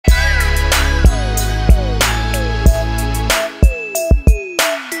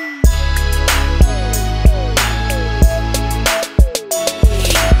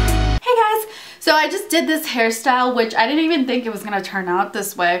did this hairstyle, which I didn't even think it was gonna turn out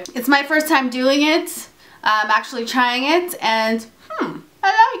this way. It's my first time doing it. I'm actually trying it, and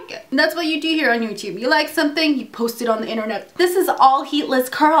I like it. And that's what you do here on YouTube. You like something, you post it on the internet. This is all heatless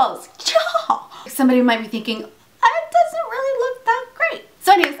curls. Yeah. Somebody might be thinking, it doesn't really look that great.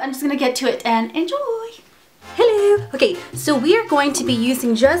 So anyways, I'm just gonna get to it and enjoy. Hello. Okay, so we are going to be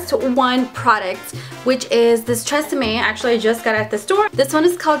using just one product, which is this Treseme. Actually, I just got it at the store. This one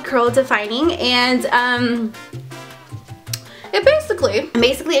is called Curl Defining, and it basically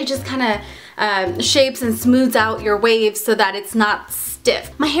it just kind of shapes and smooths out your waves so that it's not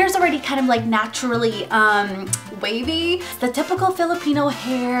stiff. My hair's already kind of like naturally wavy. It's the typical Filipino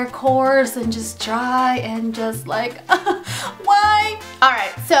hair, coarse and just dry and just like why?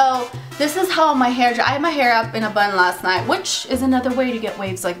 Alright, so this is how my hair dry. I had my hair up in a bun last night, which is another way to get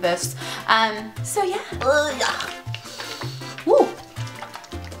waves like this. So yeah. Woo!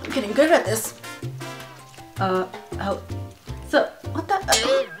 I'm getting good at this. Oh. So what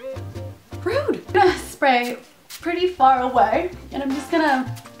the rude. I'm gonna spray pretty far away, and I'm just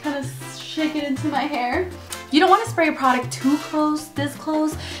gonna kind of shake it into my hair. You don't want to spray a product too close, this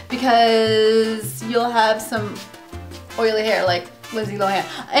close, because you'll have some oily hair like Lindsay Lohan.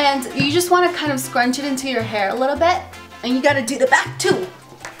 And you just want to kind of scrunch it into your hair a little bit, and you gotta do the back too.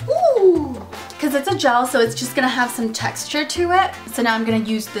 Ooh! Because it's a gel, so it's just gonna have some texture to it. So now I'm gonna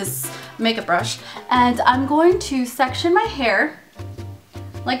use this makeup brush, and I'm going to section my hair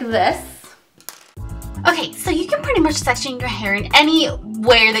like this. Okay, so you can pretty much section your hair in any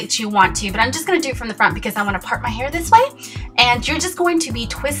way that you want to, but I'm just going to do it from the front because I want to part my hair this way. And you're just going to be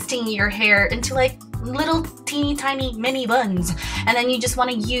twisting your hair into like little teeny tiny mini buns. And then you just want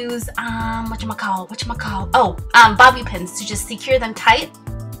to use, bobby pins to just secure them tight.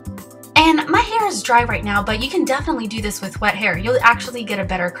 And my hair is dry right now, but you can definitely do this with wet hair. You'll actually get a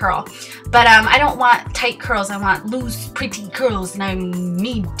better curl. But I don't want tight curls. I want loose, pretty curls, and I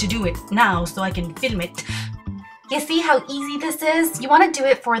need to do it now so I can film it. You see how easy this is? You want to do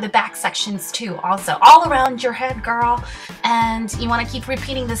it for the back sections too, also. All around your head, girl. And you want to keep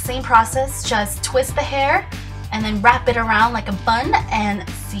repeating the same process. Just twist the hair and then wrap it around like a bun and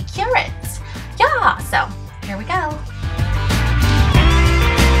secure it. Yeah, so here we go.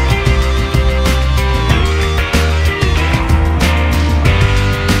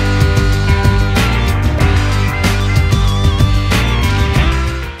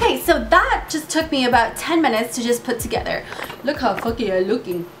 So that just took me about 10 minutes to just put together. Look how funky I'm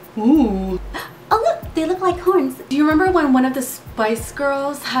looking. Ooh. Oh look, they look like horns. Do you remember when one of the Spice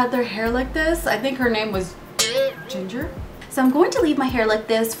Girls had their hair like this? I think her name was Ginger. So I'm going to leave my hair like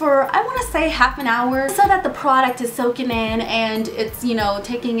this for, I want to say, half an hour so that the product is soaking in and it's, you know,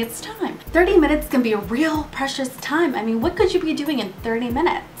 taking its time. 30 minutes can be a real precious time. I mean, what could you be doing in 30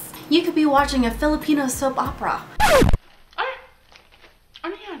 minutes? You could be watching a Filipino soap opera.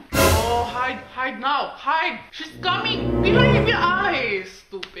 Oh, hide now, hide! She's coming behind your eyes,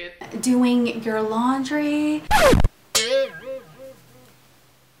 stupid. Doing your laundry.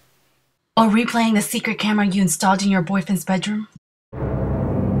 Or replaying the secret camera you installed in your boyfriend's bedroom.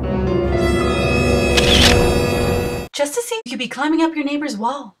 Just to see if you'd be climbing up your neighbor's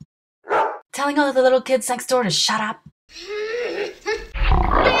wall. Telling all the little kids next door to shut up.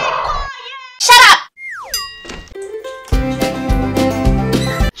 Shut up!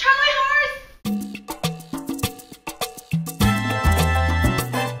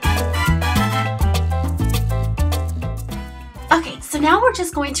 So now we're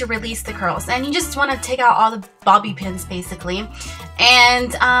just going to release the curls, and you just want to take out all the bobby pins basically.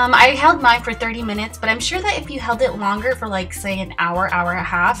 And I held mine for 30 minutes, but I'm sure that if you held it longer for like say an hour, hour and a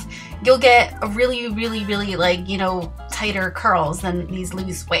half, you'll get a really like, you know, tighter curls than these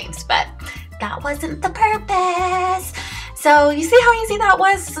loose waves, but that wasn't the purpose. So you see how easy that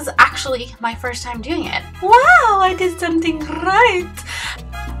was? This is actually my first time doing it. Wow, I did something right.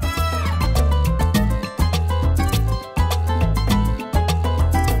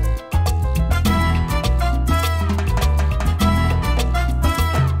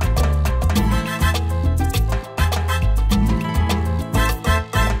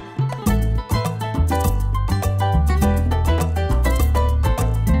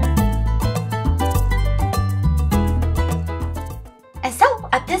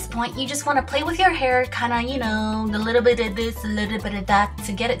 You just want to play with your hair, kind of, you know, a little bit of this, a little bit of that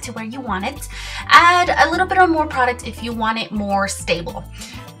to get it to where you want it. Add a little bit of more product if you want it more stable.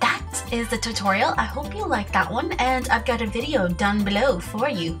 That is the tutorial. I hope you like that one, and I've got a video down below for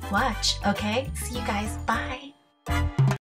you. Watch, okay? See you guys. Bye.